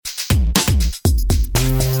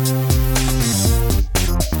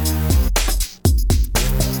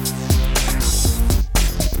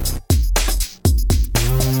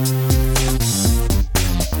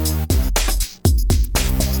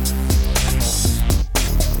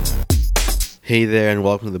Hey there, and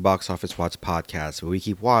welcome to the Box Office Watch podcast, where we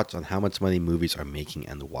keep watch on how much money movies are making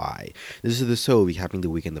and why. This is the show recapping the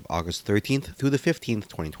weekend of August 13th through the 15th,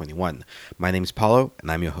 2021. My name is Paulo, and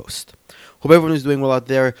I'm your host. Hope everyone is doing well out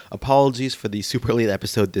there. Apologies for the super late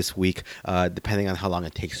episode this week, depending on how long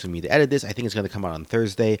it takes for me to edit this. I think it's going to come out on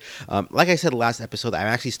Thursday. Like I said last episode, I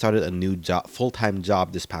actually started a new job, full-time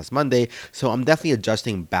job this past Monday, so I'm definitely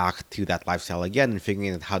adjusting back to that lifestyle again and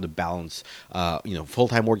figuring out how to balance,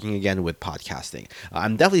 full-time working again with podcasting.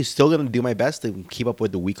 I'm definitely still going to do my best to keep up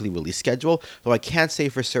with the weekly release schedule, though I can't say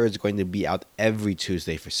for sure it's going to be out every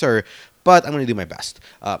Tuesday for sure. But I'm going to do my best.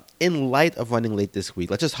 In light of running late this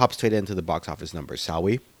week, let's just hop straight into the box office numbers, shall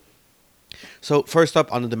we? So first up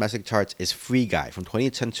on the domestic charts is Free Guy from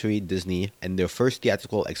 20th Century Disney and their first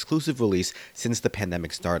theatrical exclusive release since the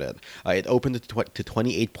pandemic started. It opened to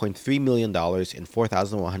 $28.3 million in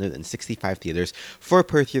 4,165 theaters for a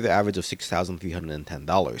per theater average of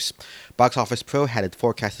 $6,310. Box Office Pro had it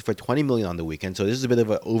forecasted for $20 million on the weekend, so this is a bit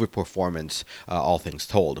of an overperformance, all things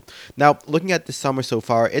told. Now, looking at this summer so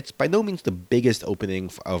far, it's by no means the biggest opening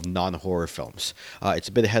of non-horror films. It's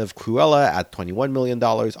a bit ahead of Cruella at $21 million,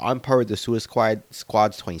 on par with the Suicide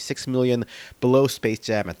Squad's $26 million, below Space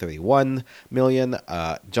Jam at $31 million,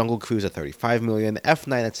 Jungle Cruise at $35 million,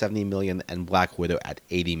 F9 at $70 million, and Black Widow at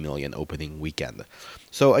 $80 million opening weekend.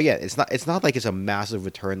 So again, it's not like it's a massive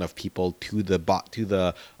return of people to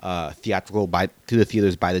the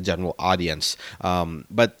theaters by the general audience.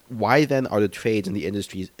 But why then are the trades and the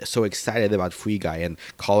industry so excited about Free Guy and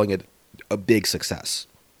calling it a big success?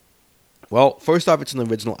 Well, first off, it's an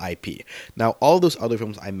original IP. Now, all those other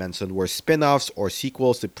films I mentioned were spin-offs or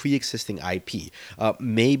sequels to pre-existing IP.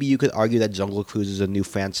 Maybe you could argue that Jungle Cruise is a new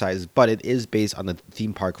franchise, but it is based on a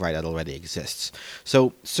theme park ride that already exists.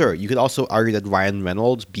 So, sir, you could also argue that Ryan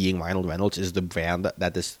Reynolds, being Ryan Reynolds, is the brand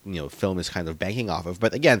that this film is kind of banking off of.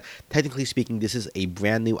 But again, technically speaking, this is a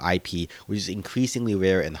brand new IP, which is increasingly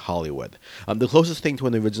rare in Hollywood. The closest thing to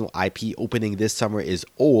an original IP opening this summer is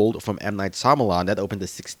Old from M. Night Shyamalan that opened to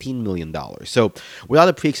 $16 million. So, without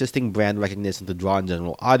a pre-existing brand recognition to draw in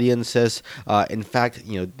general audiences, in fact,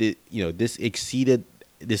 this exceeded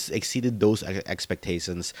those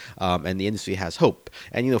expectations, and the industry has hope.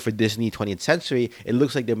 And for Disney 20th Century, it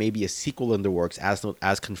looks like there may be a sequel in the works,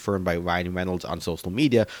 as confirmed by Ryan Reynolds on social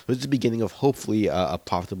media. So it's the beginning of hopefully a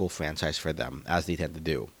profitable franchise for them, as they tend to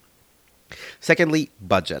do. Secondly,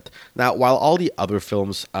 budget. Now, while all the other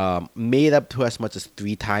films made up to as much as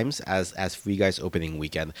 3 times as Free Guy's opening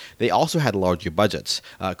weekend, they also had larger budgets.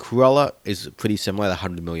 Cruella is pretty similar at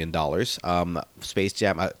 $100 million. Space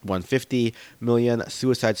Jam at $150 million.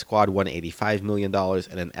 Suicide Squad $185 million. And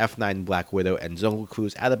then F9, Black Widow, and Jungle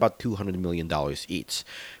Cruise at about $200 million each.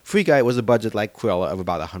 Free Guy was a budget like Cruella of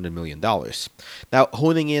about $100 million. Now,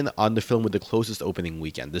 honing in on the film with the closest opening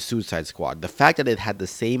weekend, The Suicide Squad, the fact that it had the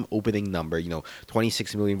same opening number,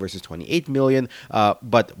 26 million versus 28 million,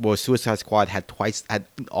 but Suicide Squad had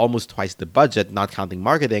almost twice the budget, not counting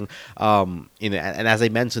marketing. And as I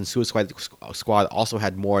mentioned, Suicide Squad also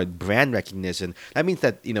had more brand recognition. That means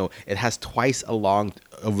that it has twice a long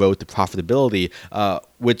road to profitability,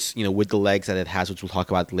 which with the legs that it has, which we'll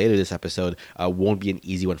talk about later this episode, won't be an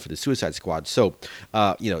easy one for the Suicide Squad. So,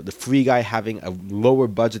 the Free Guy having a lower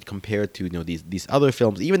budget compared to these other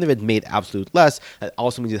films, even if it made absolute less, that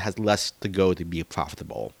also means it has less to go to be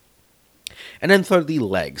profitable. And then thirdly,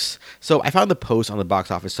 legs. So I found a post on the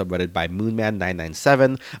box office subreddit by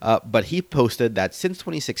Moonman997, but he posted that since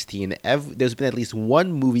 2016, there's been at least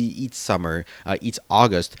one movie each summer, each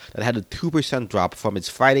August, that had a 2% drop from its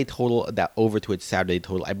Friday total over to its Saturday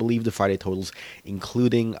total. I believe the Friday totals,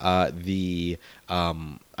 including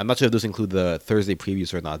I'm not sure if those include the Thursday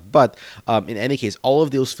previews or not, but in any case, all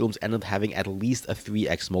of those films ended up having at least a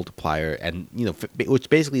 3x multiplier, and which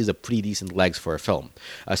basically is a pretty decent legs for a film,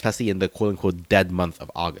 especially in the quote-unquote dead month of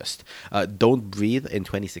August. Don't Breathe in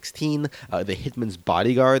 2016, The Hitman's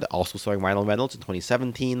Bodyguard, also starring Ryan Reynolds, in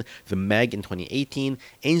 2017, The Meg in 2018,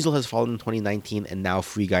 Angel Has Fallen in 2019, and now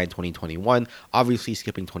Free Guy in 2021, obviously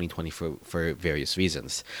skipping 2020 for various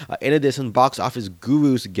reasons. In addition, box office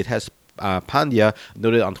gurus Gitesh Pandya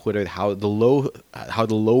noted on Twitter how the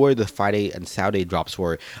lower the Friday and Saturday drops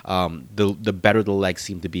were, the better the legs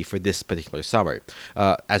seem to be for this particular summer.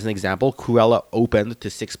 As an example, Cruella opened to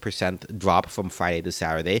 6% drop from Friday to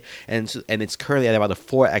Saturday, and it's currently at about a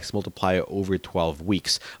 4x multiplier over 12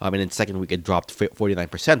 weeks. And in the second week, it dropped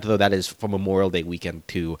 49%, though that is from Memorial Day weekend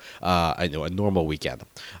to a normal weekend.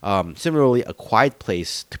 Similarly, A Quiet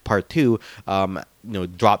Place Part 2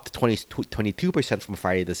 dropped 22% from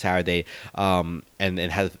Friday to Saturday, and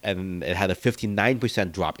it had a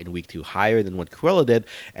 59% drop in week 2, higher than what Cruella did,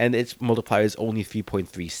 and its multiplier is only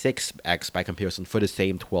 3.36x by comparison for the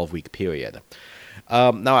same 12-week period.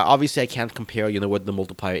 Now, obviously, I can't compare, what the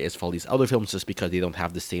multiplier is for all these other films just because they don't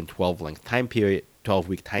have the same 12-week time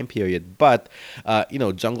period. But,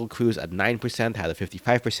 Jungle Cruise at 9% had a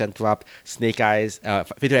 55% drop. Snake Eyes,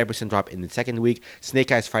 55% drop in the second week.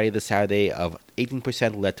 Snake Eyes Friday to Saturday of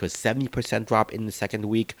 18% led to a 70% drop in the second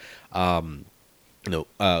week. F9,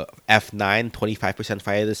 25%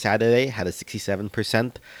 Friday to Saturday had a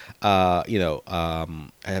 67%. I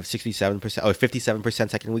have 67% or 57%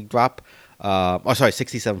 second week drop.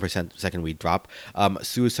 67% second week drop.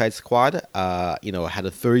 Suicide Squad, had a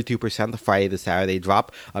 32% Friday to Saturday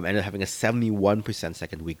drop, ended up having a 71%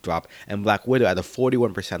 second week drop. And Black Widow at a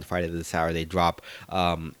 41% Friday to Saturday drop,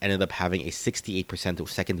 ended up having a 68%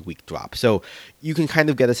 second week drop. So you can kind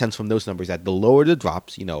of get a sense from those numbers that the lower the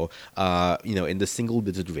drops, in the single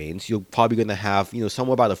digit range, you're probably going to have,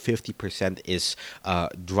 somewhere about a 50% is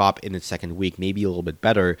drop in its second week, maybe a little bit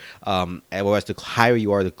better. And whereas the higher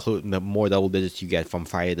you are, the more double digits you get from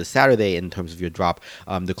Friday to Saturday in terms of your drop,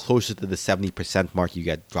 the closer to the 70% mark you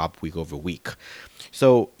get drop week over week.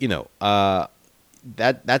 So,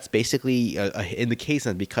 that's basically an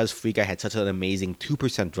indication that because Free Guy had such an amazing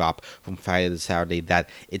 2% drop from Friday to Saturday, that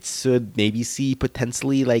it should maybe see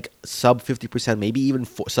potentially like sub 50%, maybe even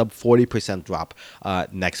sub 40% drop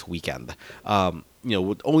next weekend.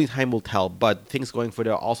 Only time will tell, but things going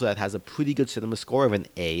further also that has a pretty good cinema score of an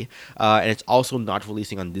A, and it's also not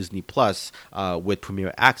releasing on Disney Plus with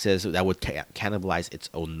Premiere Access that would cannibalize its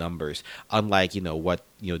own numbers, unlike what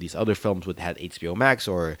these other films would have HBO Max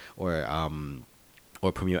or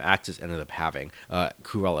Premiere Access ended up having,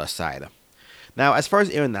 Cruella aside. Now, as far as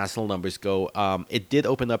international numbers go, it did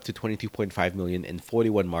open up to $22.5 million in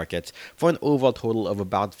 41 markets for an overall total of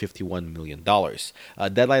about $51 million.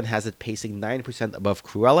 Deadline has it pacing 9% above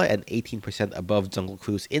Cruella and 18% above Jungle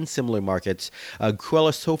Cruise in similar markets.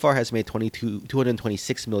 Cruella so far has made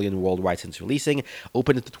 $226 million worldwide since releasing,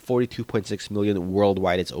 opened at $42.6 million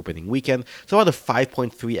worldwide its opening weekend, so about a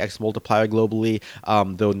 5.3x multiplier globally,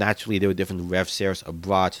 though naturally there were different rev shares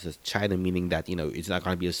abroad, such as China, meaning that it's not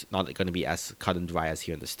going to be as cut and dry as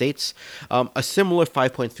here in the States. A similar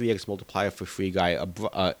 5.3x multiplier for Free Guy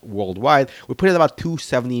worldwide would put it about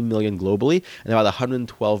 $270 million globally and about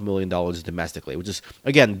 $112 million domestically, which is,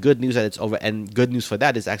 again, good news that it's over, and good news for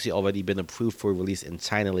that is actually already been approved for release in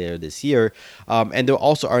China later this year. And there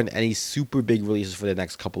also aren't any super big releases for the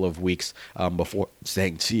next couple of weeks before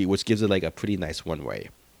Shang-Chi, which gives it like a pretty nice one-way.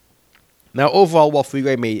 Now, overall, while Free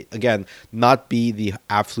Guy may, again, not be the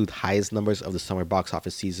absolute highest numbers of the summer box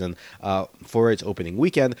office season for its opening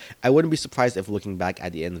weekend, I wouldn't be surprised if, looking back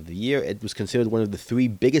at the end of the year, it was considered one of the three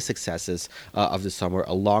biggest successes of the summer,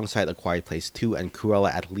 alongside A Quiet Place 2 and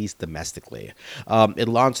Cruella, at least domestically. It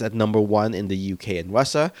launched at number 1 in the UK and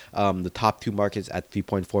Russia, the top two markets at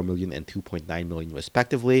 3.4 million and 2.9 million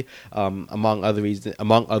respectively, among other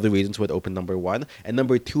reasons would open number 1, and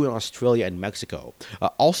number 2 in Australia and Mexico.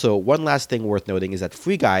 Also, one last thing worth noting is that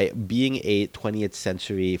Free Guy, being a 20th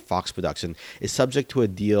Century Fox production, is subject to a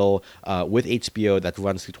deal with HBO that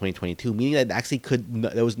runs through 2022, meaning that it actually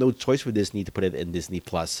there was no choice for Disney to put it in Disney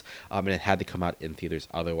Plus, and it had to come out in theaters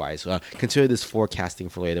otherwise. Consider this forecasting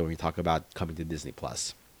for later when we talk about coming to Disney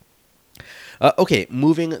Plus. Okay,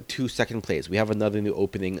 moving to second place, we have another new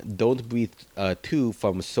opening, Don't Breathe 2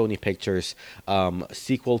 from Sony Pictures,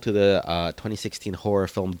 sequel to the 2016 horror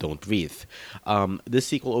film Don't Breathe. This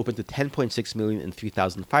sequel opened to $10.6 million in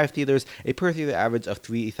 3,005 theaters, a per-theater average of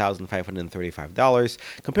 $3,535.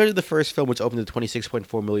 Compared to the first film, which opened to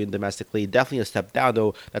 $26.4 million domestically, definitely a step down,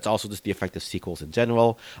 though that's also just the effect of sequels in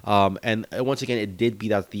general. And once again, it did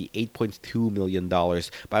beat out the $8.2 million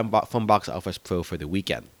from Box Office Pro for the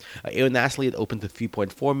weekend. Internationally, it opened to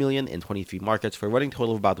 $3.4 million in 23 markets for a running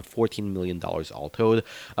total of about $14 million all told.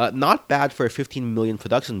 Not bad for a $15 million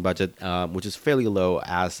production budget, which is fairly low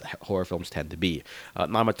as horror films tend to be.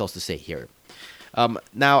 Not much else to say here.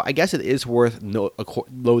 Now, I guess it is worth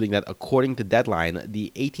noting that according to Deadline,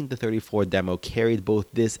 the 18 to 34 demo carried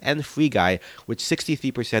both this and Free Guy, with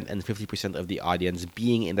 63% and 50% of the audience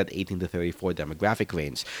being in that 18 to 34 demographic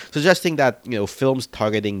range, suggesting that films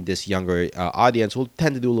targeting this younger audience will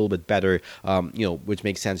tend to do a little bit better, which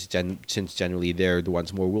makes sense since generally they're the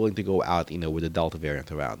ones more willing to go out, with the Delta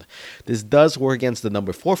variant around. This does work against the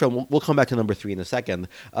number 4 film. We'll come back to number 3 in a second.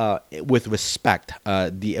 With Respect,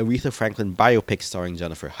 the Aretha Franklin biopic starring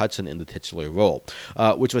Jennifer Hudson in the titular role,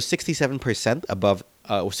 which was 67% above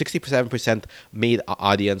 67% made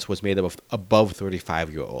audience was made up of above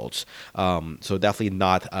 35-year-olds. So definitely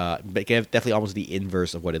not, but definitely almost the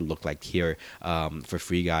inverse of what it looked like here for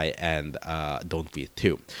Free Guy and Don't Breathe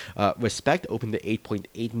 2. Respect opened at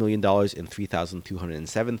 $8.8 million in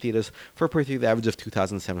 3,207 theaters for a per theater average of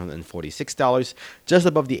 $2,746, just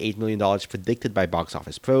above the $8 million predicted by Box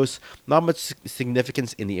Office Pros. Not much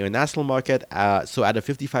significance in the international market, so at a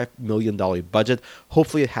 $55 million budget,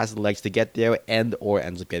 hopefully it has the legs to get there and or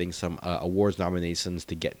ends up getting some awards nominations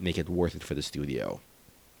to make it worth it for the studio.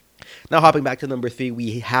 Now, hopping back to number 3,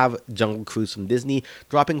 we have Jungle Cruise from Disney,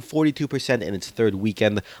 dropping 42% in its third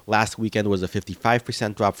weekend. Last weekend was a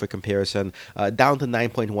 55% drop for comparison, down to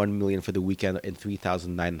 $9.1 million for the weekend in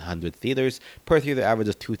 3,900 theaters, per theater average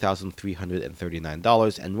of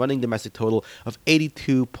 $2,339, and running domestic total of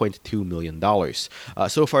 $82.2 million.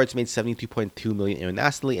 So far, it's made $72.2 million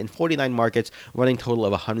internationally in 49 markets, running total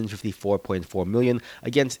of $154.4 million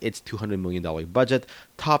against its $200 million budget,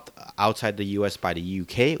 topped outside the US by the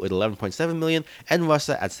UK with $11.7 million and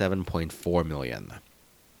Russia at $7.4 million.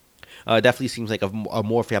 Definitely seems like a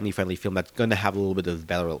more family-friendly film that's going to have a little bit of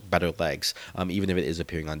better legs, even if it is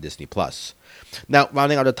appearing on Disney+. Now,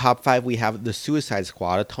 rounding out the top 5, we have The Suicide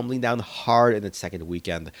Squad, tumbling down hard in its second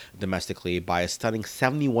weekend domestically by a stunning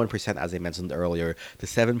 71%, as I mentioned earlier, to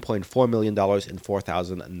 $7.4 million in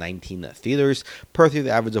 4,019 theaters, per theater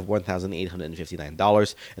average of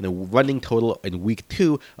 $1,859, and a running total in week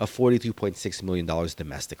 2 of $42.6 million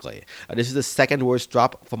domestically. This is the second worst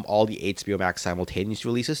drop from all the HBO Max simultaneous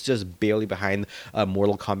releases, just barely behind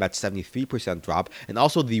Mortal Kombat's 73% drop, and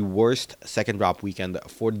also the worst second drop weekend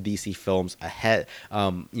for the DC films ahead,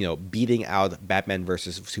 beating out Batman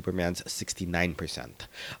vs. Superman's 69%.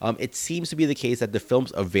 It seems to be the case that the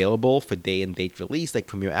films available for day and date release, like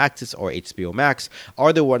Premier Access or HBO Max,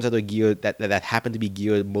 are the ones that are geared that happen to be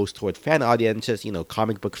geared most toward fan audiences.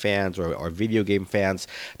 Comic book fans or video game fans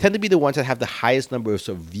tend to be the ones that have the highest number of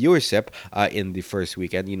viewership in the first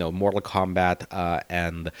weekend. Mortal Kombat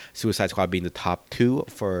and Suicide Squad being the top 2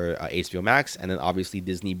 for HBO Max, and then obviously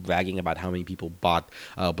Disney bragging about how many people bought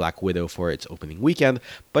Black Widow for its opening weekend.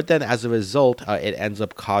 But then as a result, it ends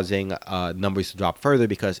up causing numbers to drop further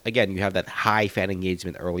because, again, you have that high fan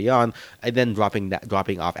engagement early on and then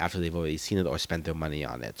dropping off after they've already seen it or spent their money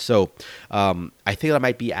on it. So I think that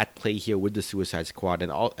might be at play here with the Suicide Squad,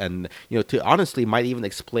 and to honestly might even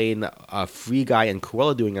explain Free Guy and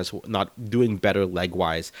Cruella not doing better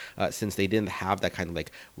leg-wise, since they didn't have that kind of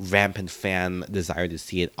rampant fan desire to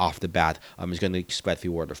see it off the bat. It's going to spread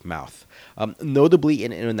through word of mouth. Notably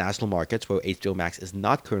in international markets where HBO Max is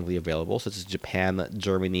not currently available, such as Japan,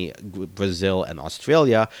 Germany, Brazil, and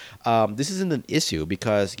Australia, this isn't an issue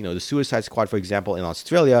because, the Suicide Squad, for example, in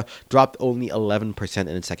Australia dropped only 11% in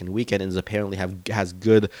its second weekend and is apparently has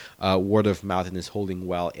good word of mouth and is holding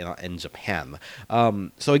well in Japan.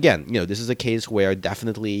 So again, this is a case where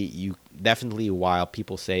definitely while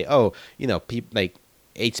people say,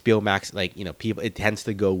 HBO Max, people, it tends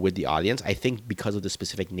to go with the audience. I think because of the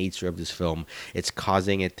specific nature of this film, it's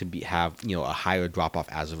causing it to have a higher drop off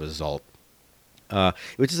as a result.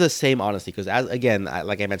 Which is the same, honestly, because like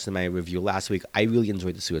I mentioned in my review last week, I really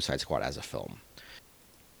enjoyed the Suicide Squad as a film.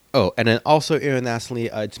 Oh, and then also internationally,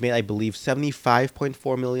 it's made, I believe,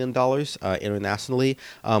 $75.4 million internationally,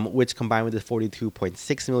 which combined with the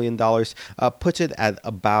 $42.6 million puts it at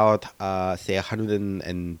about, say,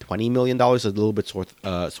 $120 million, a little bit sort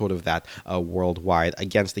of that worldwide,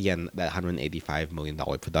 against, again, that $185 million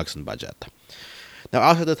production budget. Now,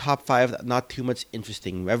 out of the top 5, not too much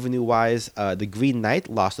interesting revenue-wise. The Green Knight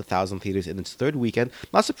lost 1,000 theaters in its third weekend.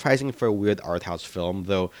 Not surprising for a weird art house film,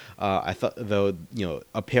 though.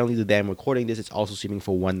 Apparently the day I'm recording this, it's also streaming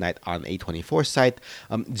for one night on A24's site.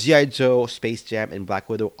 G.I. Joe, Space Jam, and Black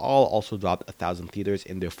Widow all also dropped 1,000 theaters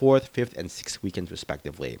in their fourth, fifth, and sixth weekends,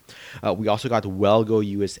 respectively. We also got Well Go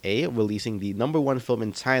USA releasing the number 1 film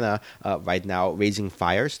in China right now, Raising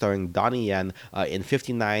Fire, starring Donnie Yen, in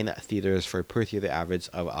 59 theaters for a per theater average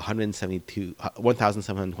of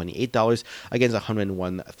 $1,728 against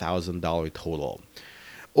 $101,000 total.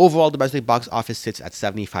 Overall, domestic box office sits at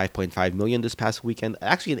 $75.5 million this past weekend,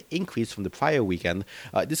 actually an increase from the prior weekend.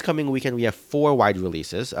 This coming weekend, we have 4 wide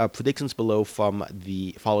releases. Predictions below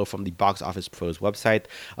follow from the Box Office Pros website.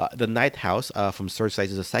 The Night House from Searchlight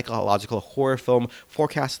is a psychological horror film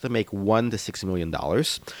forecast to make $1 to $6 million.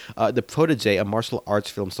 The Protege, a martial arts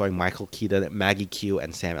film starring Michael Keaton, Maggie Q,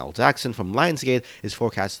 and Sam L. Jackson from Lionsgate, is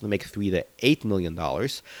forecast to make $3 to $8 million.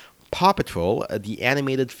 Paw Patrol, the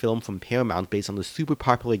animated film from Paramount based on the super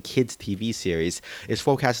popular kids TV series, is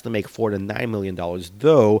forecast to make $4 to $9 million,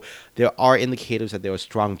 though there are indicators that there are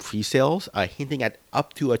strong pre-sales, hinting at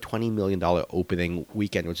up to a $20 million opening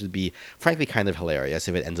weekend, which would be frankly kind of hilarious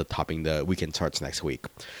if it ends up topping the weekend charts next week.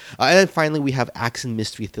 And then finally, we have action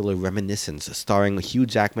mystery thriller Reminiscence, starring Hugh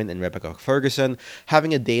Jackman and Rebecca Ferguson,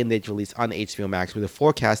 having a day and date release on HBO Max with a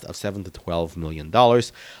forecast of $7 to $12 million.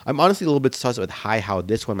 I'm honestly a little bit sus with how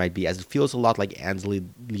this one might be, as it feels a lot like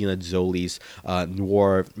Angelina Jolie's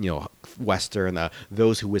noir, western,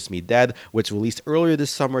 Those Who Wish Me Dead, which released earlier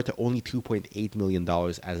this summer to only $2.8 million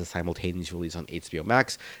as a simultaneous release on HBO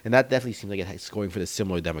Max, and that definitely seems like it's going for the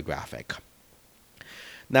similar demographic.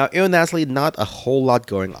 Now, internationally, not a whole lot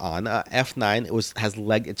going on. F9 has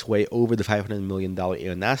legged its way over the $500 million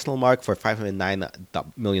international mark for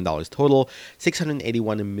 $509 million total,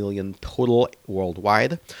 $681 million total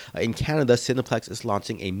worldwide. In Canada, Cineplex is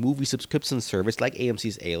launching a movie subscription service like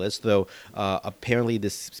AMC's A-List, though apparently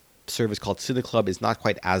this service called CineClub is not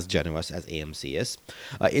quite as generous as AMC is.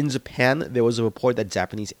 In Japan, there was a report that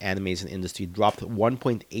Japanese animation industry dropped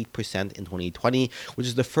 1.8% in 2020, which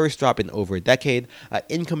is the first drop in over a decade.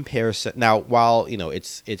 In comparison, now while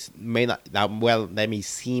it's may not that may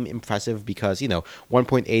seem impressive because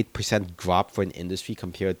 1.8% drop for an industry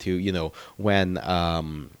compared to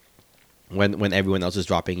when everyone else is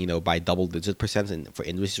dropping, by double-digit percent for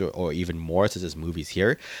industry or even more, such as movies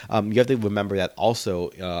here. You have to remember that also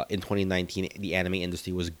in 2019, the anime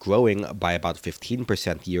industry was growing by about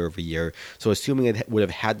 15% year over year. So assuming it would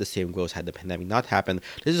have had the same growth had the pandemic not happened,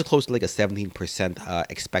 this is close to like a 17%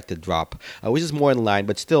 expected drop, which is more in line,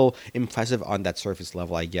 but still impressive on that surface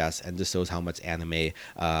level, I guess, and just shows how much anime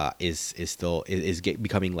is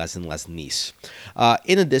becoming less and less niche.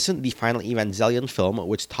 In addition, the final Evangelion film,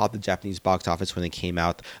 which topped the Japanese box office when it came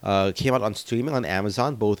out on streaming on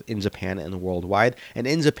Amazon, both in Japan and worldwide. And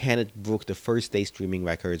in Japan, it broke the first day streaming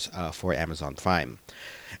records for Amazon Prime.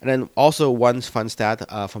 And then also one fun stat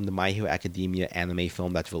from the My Hero Academia anime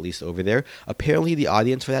film that's released over there. Apparently the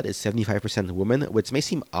audience for that is 75% women, which may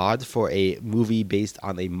seem odd for a movie based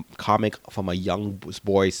on a comic from a young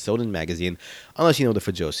boy's shonen magazine, unless you know the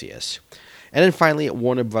Fujosius. And then finally,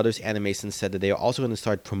 Warner Brothers Animation said that they are also going to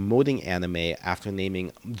start promoting anime after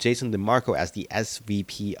naming Jason DeMarco as the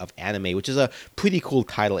SVP of Anime, which is a pretty cool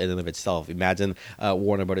title in and of itself. Imagine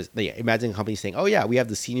Warner Brothers, imagine a company saying, "Oh yeah, we have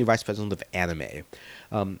the Senior Vice President of Anime."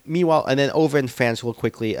 Meanwhile, and then over in France, real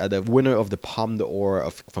quickly, the winner of the Palme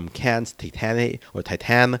d'Or from Cannes,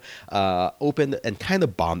 Titan, opened and kind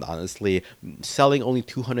of bombed, honestly, selling only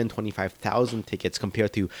 225,000 tickets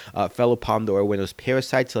compared to fellow Palme d'Or winners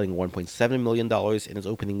Parasite selling $1.7 million in its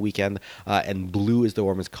opening weekend, and Blue is the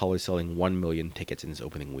Warmest Color selling 1 million tickets in its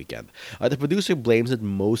opening weekend. The producer blames it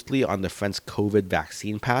mostly on the French COVID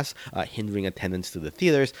vaccine pass, hindering attendance to the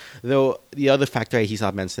theaters, though the other factor he's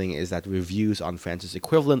not mentioning is that reviews on France's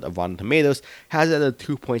equivalent of Rotten Tomatoes has it at a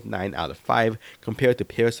 2.9 out of 5 compared to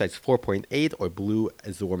Parasite's 4.8 or Blue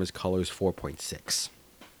is the Warmest Color's 4.6.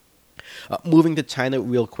 Moving to China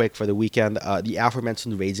real quick for the weekend, the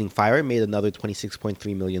aforementioned Raging Fire made another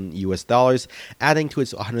 $26.3 million US, adding to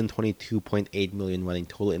its $122.8 million running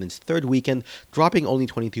total in its third weekend, dropping only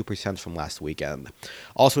 22% from last weekend.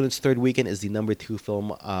 Also in its third weekend is the number 2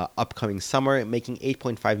 film Upcoming Summer, making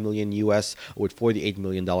 $8.5 million US with $48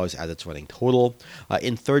 million as its running total.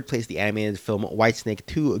 In third place, the animated film Whitesnake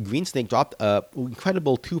 2 Green Snake dropped an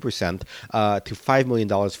incredible 2% to $5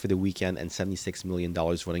 million for the weekend and $76 million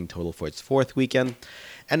running total for its fourth weekend.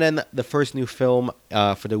 And then the first new film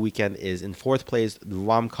for the weekend is in fourth place, the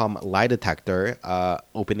rom-com Lie Detector,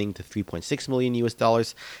 opening to $3.6 million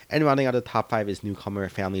US, and rounding out the top 5 is newcomer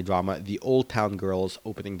family drama The Old Town Girls,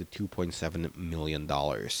 opening to $2.7 million.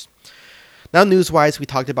 Now, news-wise, we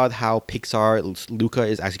talked about how Pixar Luca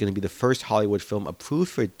is actually going to be the first Hollywood film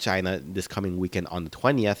approved for China this coming weekend on the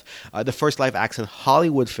 20th. The first live-action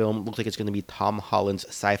Hollywood film looks like it's going to be Tom Holland's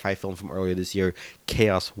sci-fi film from earlier this year,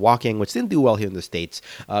 Chaos Walking, which didn't do well here in the States,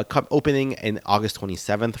 opening in August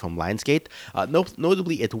 27th from Lionsgate.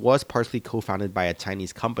 Notably, it was partially co-founded by a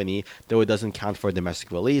Chinese company, though it doesn't count for a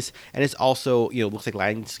domestic release, and it's also, looks like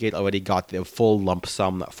Lionsgate already got the full lump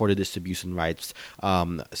sum for the distribution rights,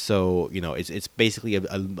 so, it's basically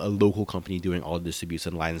a local company doing all the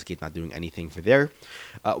distribution, Lionsgate not doing anything for there.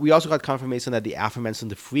 We also got confirmation that the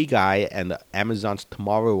aforementioned Free Guy and Amazon's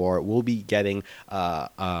Tomorrow War will be getting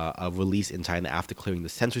a release in China after clearing the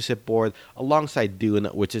censorship board, alongside Dune,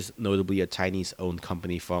 which is notably a Chinese-owned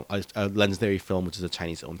company from a Legendary Film, which is a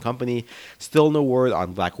Chinese-owned company. Still no word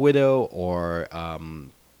on Black Widow or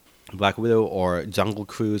Black Widow or Jungle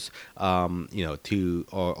Cruise,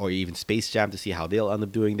 or even Space Jam to see how they'll end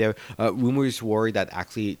up doing there. Rumors were that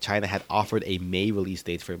actually China had offered a May release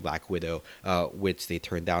date for Black Widow, which they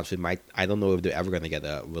turned down. So I don't know if they're ever going to get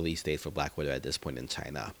a release date for Black Widow at this point in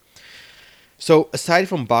China. So, aside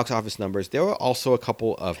from box office numbers, there were also a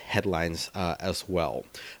couple of headlines as well.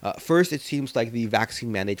 First, it seems like the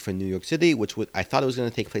vaccine mandate for New York City, I thought it was going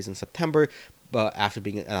to take place in September, but after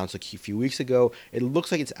being announced a few weeks ago, it looks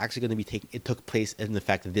like it's actually going to it took place in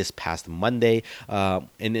effect this past Monday.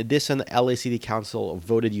 In addition, LA City Council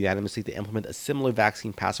voted unanimously to implement a similar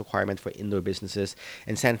vaccine pass requirement for indoor businesses,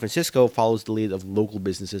 and San Francisco follows the lead of local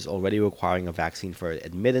businesses already requiring a vaccine for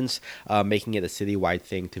admittance, making it a citywide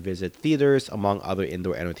thing to visit theaters, among other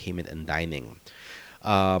indoor entertainment and dining.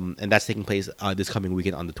 And that's taking place this coming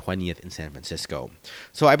weekend on the 20th in San Francisco.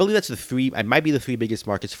 So I believe it might be the three biggest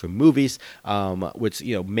markets for movies, which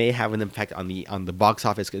may have an impact on the box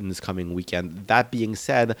office in this coming weekend. That being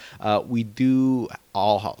said, we do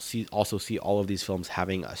also see all of these films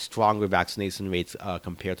having a stronger vaccination rates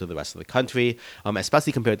compared to the rest of the country,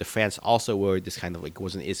 especially compared to France, also where this kind of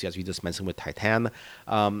was an issue as we just mentioned with Titan.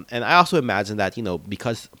 And I also imagine that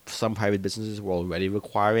because some private businesses were already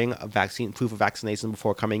requiring proof of vaccination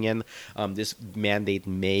before coming in, this mandate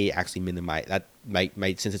may actually minimize that.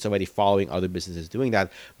 Might since it's already following other businesses doing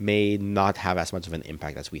that, may not have as much of an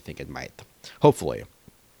impact as we think it might. Hopefully.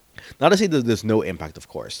 Not to say that there's no impact, of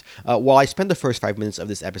course. While I spent the first 5 minutes of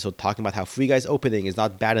this episode talking about how Free Guy's opening is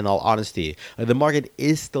not bad in all honesty, the market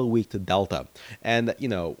is still weak to Delta. And,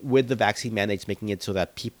 with the vaccine mandates making it so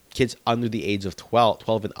that kids under the age of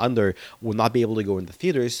 12 and under will not be able to go into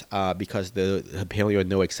theaters because there apparently are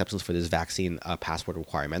no exceptions for this vaccine passport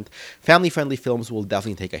requirement. Family-friendly films will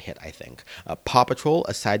definitely take a hit, I think. Paw Patrol,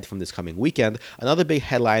 aside from this coming weekend, another big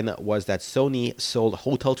headline was that Sony sold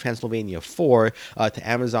Hotel Transylvania 4 to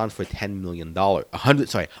Amazon for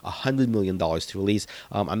 $100 million to release.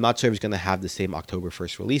 I'm not sure if it's going to have the same October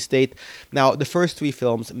 1st release date. Now, the first three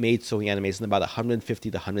films made Sony Animation about $150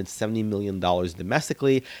 to $170 million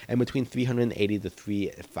domestically, and between $380 to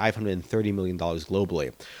 $530 million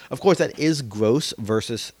globally. Of course, that is gross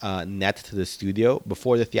versus net to the studio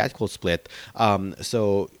before the theatrical split. Given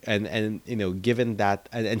that,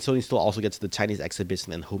 and Sony still also gets the Chinese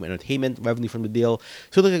exhibition and home entertainment revenue from the deal,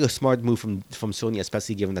 so it looks like a smart move from Sony,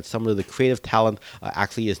 especially given that some of the creative talent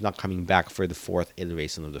actually is not coming back for the fourth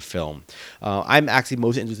iteration of the film. I'm actually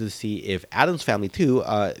most interested to see if Addams Family 2,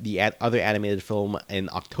 the other animated film in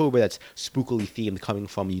October that's spookily themed coming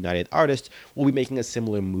from United Artists, will be making a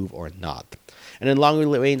similar move or not. And in longer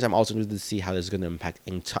range, I'm also interested to see how this is going to impact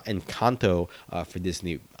Encanto for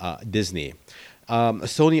Disney.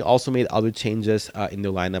 Sony also made other changes in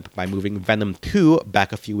their lineup by moving Venom 2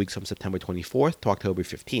 back a few weeks from September 24th to October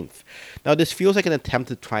 15th. Now, this feels like an attempt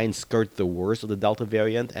to try and skirt the worst of the Delta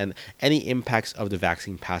variant and any impacts of the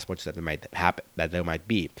vaccine passports that there might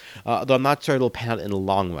be. Though I'm not sure it'll pan out in the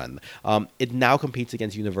long run. It now competes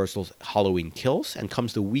against Universal's Halloween Kills and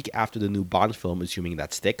comes the week after the new Bond film, assuming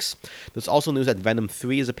that sticks. There's also news that Venom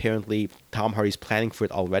 3 is apparently Tom Hardy's planning for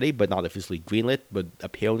it already, but not officially greenlit, but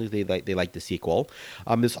apparently they like the sequel.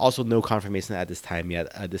 There's also no confirmation at this time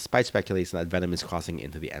yet, despite speculation that Venom is crossing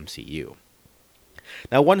into the MCU.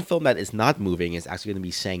 Now, one film that is not moving is actually going to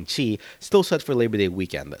be Shang-Chi, still set for Labor Day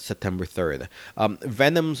weekend, September 3rd.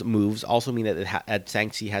 Venom's moves also mean that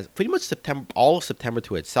Shang-Chi has pretty much all of September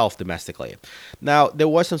to itself domestically. Now, there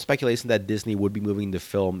was some speculation that Disney would be moving the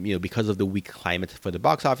film, because of the weak climate for the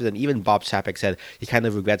box office, and even Bob Chapek said he kind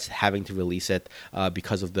of regrets having to release it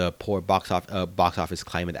because of the poor box office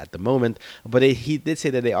climate at the moment. But he did say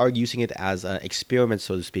that they are using it as an experiment,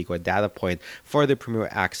 so to speak, or a data point for the premiere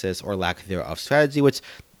access or lack thereof strategy, which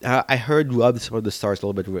I heard rubbed some of the stars a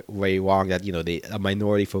little bit way wrong, that a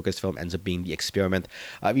minority-focused film ends up being the experiment.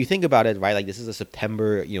 If you think about it, right, like this is a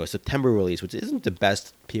September release, which isn't the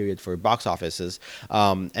best period for box offices.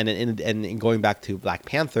 And going back to Black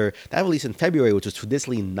Panther, that released in February, which was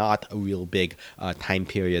traditionally not a real big time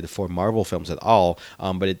period for Marvel films at all,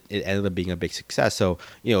 but it ended up being a big success. So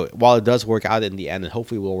while it does work out in the end, and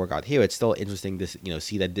hopefully will work out here, it's still interesting to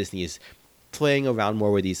see that Disney is playing around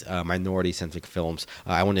more with these minority-centric films.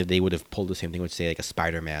 I wonder if they would have pulled the same thing with, say, like a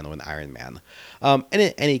Spider-Man or an Iron Man. And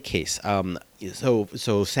in any case,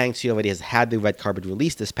 so Shang-Chi already has had the red carpet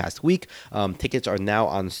release this past week. Tickets are now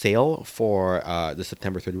on sale for the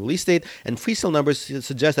September 3rd release date, and pre-sale numbers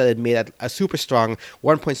suggest that it made a super strong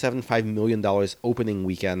 $1.75 million opening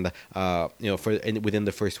weekend. Within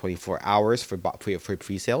the first 24 hours for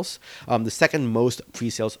pre-sales. The second most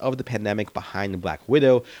pre-sales of the pandemic, behind Black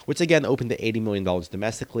Widow, which again opened to $80 million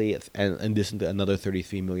domestically, and in addition to another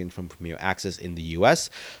 $33 million from Premiere Access in the U.S.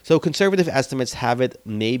 So conservative estimates have it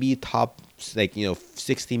maybe top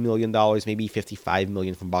 $60 million, maybe $55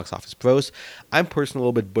 million from Box Office Pros. I'm personally a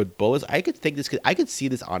little bit bullish. I could see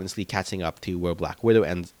this honestly catching up to where Black Widow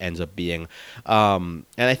ends up being, and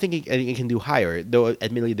I think it can do higher. Though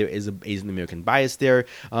admittedly there is an Asian American bias there.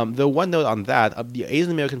 Though one note on that, the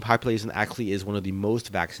Asian American population actually is one of the most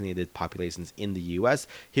vaccinated populations in the U.S.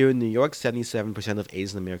 Here in New York, 77% of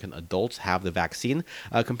Asian American adults have the vaccine,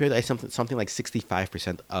 compared to something like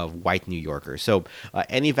 65% of white New Yorkers. So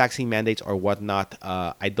any vaccine mandates or whatnot,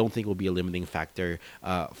 I don't think will be a limiting factor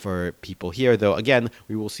for people here. Though again,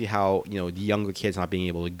 we will see how the younger kids not being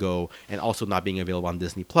able to go and also not being available on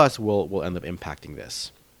Disney Plus will end up impacting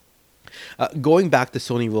this. Going back to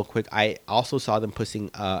Sony real quick, I also saw them pushing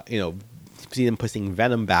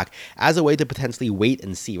Venom back as a way to potentially wait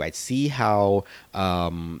and see, right? See how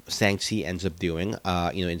Shang-Chi ends up doing,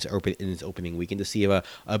 in its opening weekend, to see if a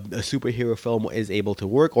superhero film is able to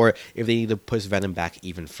work, or if they need to push Venom back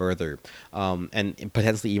even further, and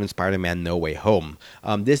potentially even Spider-Man No Way Home.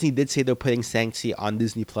 Disney did say they're putting Shang-Chi on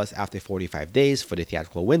Disney Plus after 45 days for the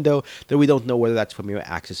theatrical window, though we don't know whether that's Premiere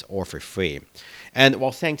Access or for free. And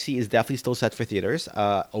while Shang-Chi is definitely still set for theaters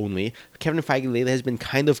only, Kevin Feige lately has been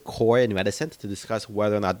kind of coy and reticent to discuss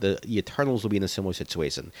whether or not the Eternals will be in a similar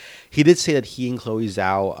situation. He did say that he and Chloe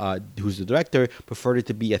Zhao, who's the director, preferred it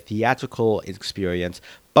to be a theatrical experience,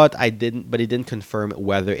 but he didn't confirm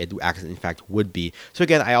whether it actually in fact would be. So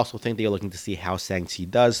again, I also think they're looking to see how Shang-Chi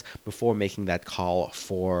does before making that call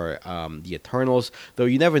for the Eternals. Though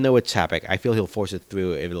you never know with Chapek. I feel he'll force it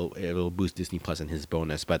through. It'll boost Disney Plus and his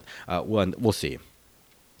bonus, but we'll see.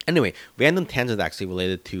 Anyway, random tangent actually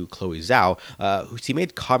related to Chloe Zhao, she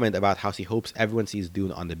made comment about how she hopes everyone sees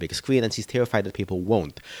Dune on the big screen, and she's terrified that people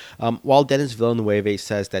won't. While Denis Villeneuve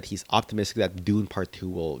says that he's optimistic that Dune Part 2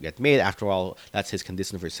 will get made, after all, that's his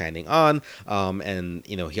condition for signing on, and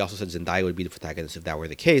he also said Zendaya would be the protagonist if that were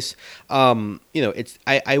the case. There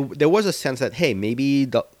was a sense that, hey, maybe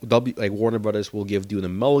Warner Brothers will give Dune a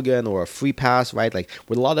mulligan or a free pass, right? Like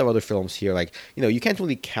with a lot of other films here, you can't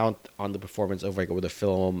really count on the performance of with a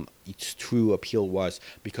film its true appeal was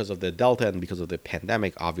because of the Delta and because of the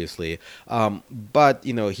pandemic, obviously. But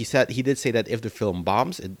he did say that if the film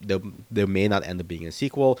bombs, there may not end up being a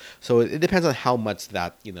sequel. So it depends on how much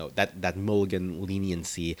that that mulligan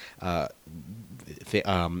leniency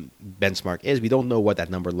benchmark is. We don't know what that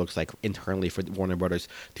number looks like internally for Warner Brothers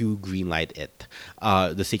to greenlight it,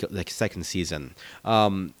 the second season.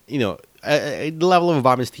 The level of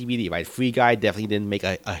bomb is TBD, right? Free Guy definitely didn't make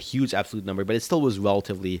a huge absolute number, but it still was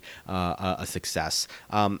relatively a success.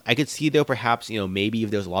 I could see, though, perhaps, maybe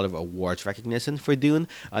if there's a lot of awards recognition for Dune,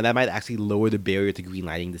 that might actually lower the barrier to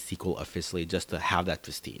greenlighting the sequel officially, just to have that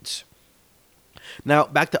prestige. Now,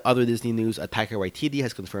 back to other Disney news. Taika Waititi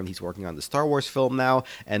has confirmed he's working on the Star Wars film now,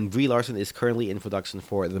 and Brie Larson is currently in production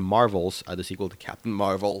for The Marvels, the sequel to Captain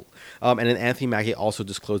Marvel. And then Anthony Mackie also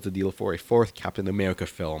disclosed the deal for a fourth Captain America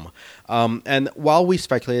film. And while we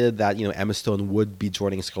speculated that Emma Stone would be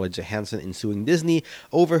joining Scarlett Johansson in suing Disney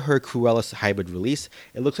over her Cruella hybrid release,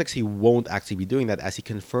 it looks like she won't actually be doing that, as he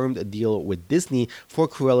confirmed a deal with Disney for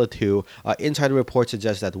Cruella 2. Insider reports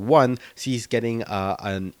suggest that, one, she's getting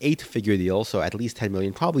an 8-figure deal, so at least $10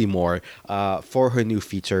 million, probably more, for her new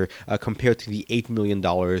feature, compared to the $8 million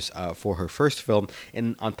for her first film.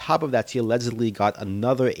 And on top of that, she allegedly got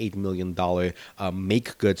another $8 million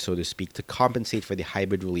make good, so to speak, to compensate for the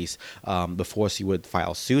hybrid release before she would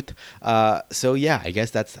file suit. So yeah, I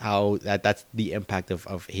guess that's the impact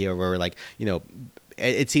of here, where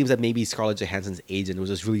it seems that maybe Scarlett Johansson's agent was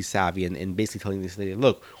just really savvy and basically telling this lady,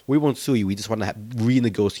 look, we won't sue you. We just want to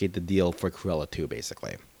renegotiate the deal for Cruella 2,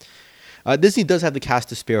 basically. Disney does have the cash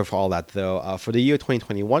to spare for all that, though. For the year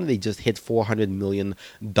 2021, they just hit $400 million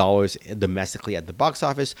domestically at the box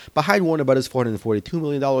office, behind Warner Brothers' $442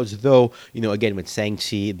 million, though, again, with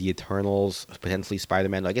Shang-Chi, The Eternals, potentially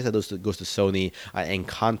Spider-Man, I guess that goes to Sony, and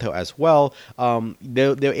Encanto as well.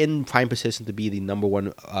 They're in prime position to be the number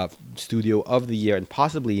one studio of the year, and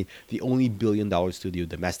possibly the only billion-dollar studio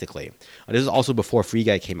domestically. This is also before Free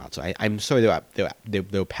Guy came out, so I'm sorry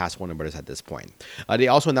they're past Warner Brothers at this point. They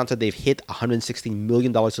also announced that they've hit hit $116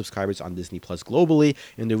 million subscribers on Disney Plus globally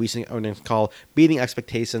in the recent earnings call, beating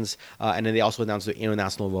expectations. And then they also announced their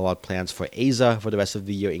international rollout plans for Asia for the rest of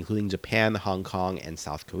the year, including Japan, Hong Kong, and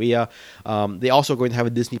South Korea. They also are going to have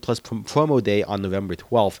a Disney Plus promo day on November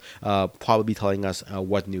 12th, probably telling us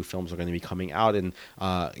what new films are going to be coming out in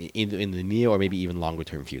the near or maybe even longer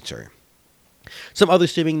term future. Some other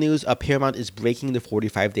streaming news, Paramount is breaking the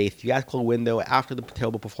 45-day theatrical window after the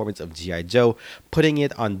terrible performance of G.I. Joe, putting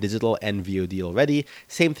it on digital and VOD already.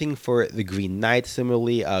 Same thing for The Green Knight,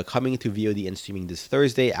 similarly coming to VOD and streaming this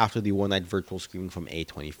Thursday after the one-night virtual screening from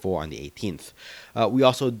A24 on the 18th. We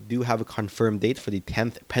also do have a confirmed date for the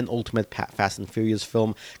 10th penultimate Fast and Furious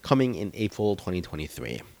film coming in April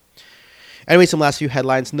 2023. Anyway, some last few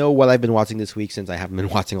headlines. Know what I've been watching this week since I haven't been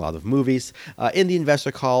watching a lot of movies. In the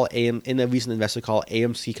investor call, in a recent investor call,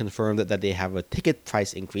 AMC confirmed that they have a ticket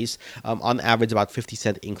price increase, on average about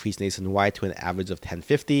 50-cent increase nationwide to an average of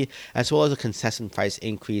 $10.50, as well as a concession price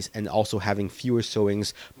increase and also having fewer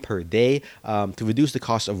showings per day to reduce the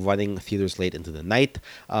cost of running theaters late into the night.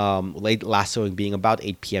 Last showing being about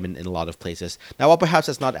 8 p.m. in a lot of places. Now, while perhaps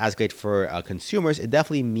that's not as great for consumers, it's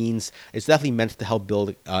definitely meant to help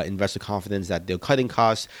build investor confidence that they're cutting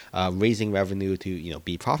costs, raising revenue to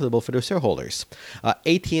be profitable for their shareholders.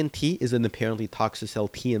 AT&T is in apparently talks to sell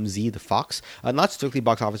TMZ to Fox, not strictly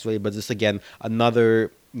box office related, but just again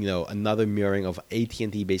another mirroring of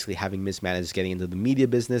AT&T basically having mismanaged getting into the media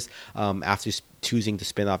business after choosing to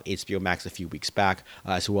spin off HBO Max a few weeks back,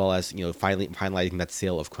 as well as finally finalizing that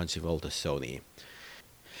sale of Crunchyroll to Sony.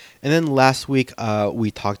 And then last week,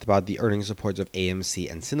 we talked about the earnings reports of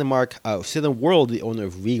AMC and Cinemark. Cineworld, the owner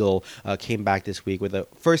of Regal, came back this week with a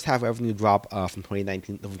first half revenue drop from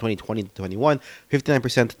 2020 to 2021,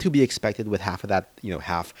 59% to be expected, with half of that,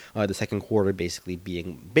 the second quarter basically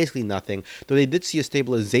being nothing. Though they did see a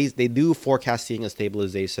stabilization, they do forecast seeing a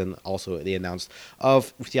stabilization. Also, they announced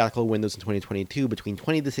of theatrical windows in 2022 between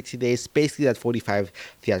 20 to 60 days, basically that 45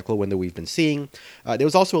 theatrical window we've been seeing. There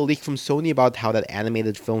was also a leak from Sony about how that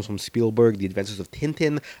animated films from Spielberg, The Adventures of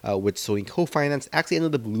Tintin, which Sony co-financed, actually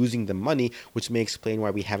ended up losing the money, which may explain why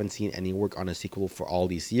we haven't seen any work on a sequel for all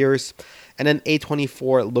these years. And then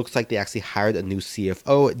A24 looks like they actually hired a new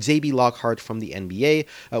CFO, JB Lockhart from the NBA,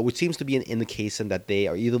 which seems to be an indication that they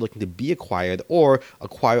are either looking to be acquired or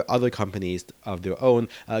acquire other companies of their own,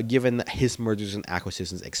 given his mergers and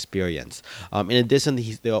acquisitions experience. In addition,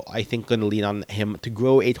 he's I think going to lean on him to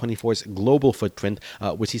grow A24's global footprint,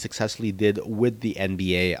 which he successfully did with the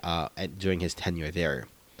NBA during his tenure there.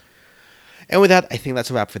 And with that, I think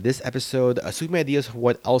that's a wrap for this episode. Shoot me ideas for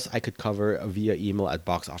what else I could cover via email at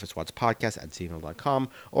boxofficewatchpodcast@gmail.com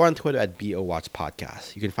or on Twitter at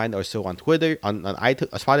BOWatchPodcast. You can find our show on Twitter, on iTunes,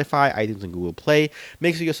 Spotify, iTunes, and Google Play.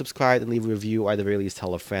 Make sure you're subscribed and leave a review, or at the very least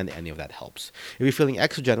tell a friend. Any of that helps. If you're feeling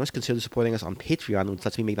extra generous, consider supporting us on Patreon, which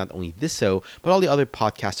lets me make not only this show, but all the other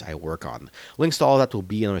podcasts I work on. Links to all that will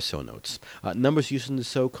be in our show notes. Numbers used in the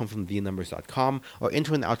show come from thenumbers.com, or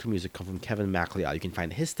intro and outro music come from Kevin MacLeod. You can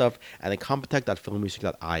find his stuff at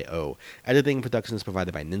compotech.filmmusic.io. Editing and production is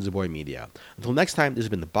provided by Ninja Boy Media. Until next time, this has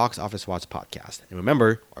been the Box Office Watch Podcast. And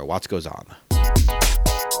remember, our watch goes on.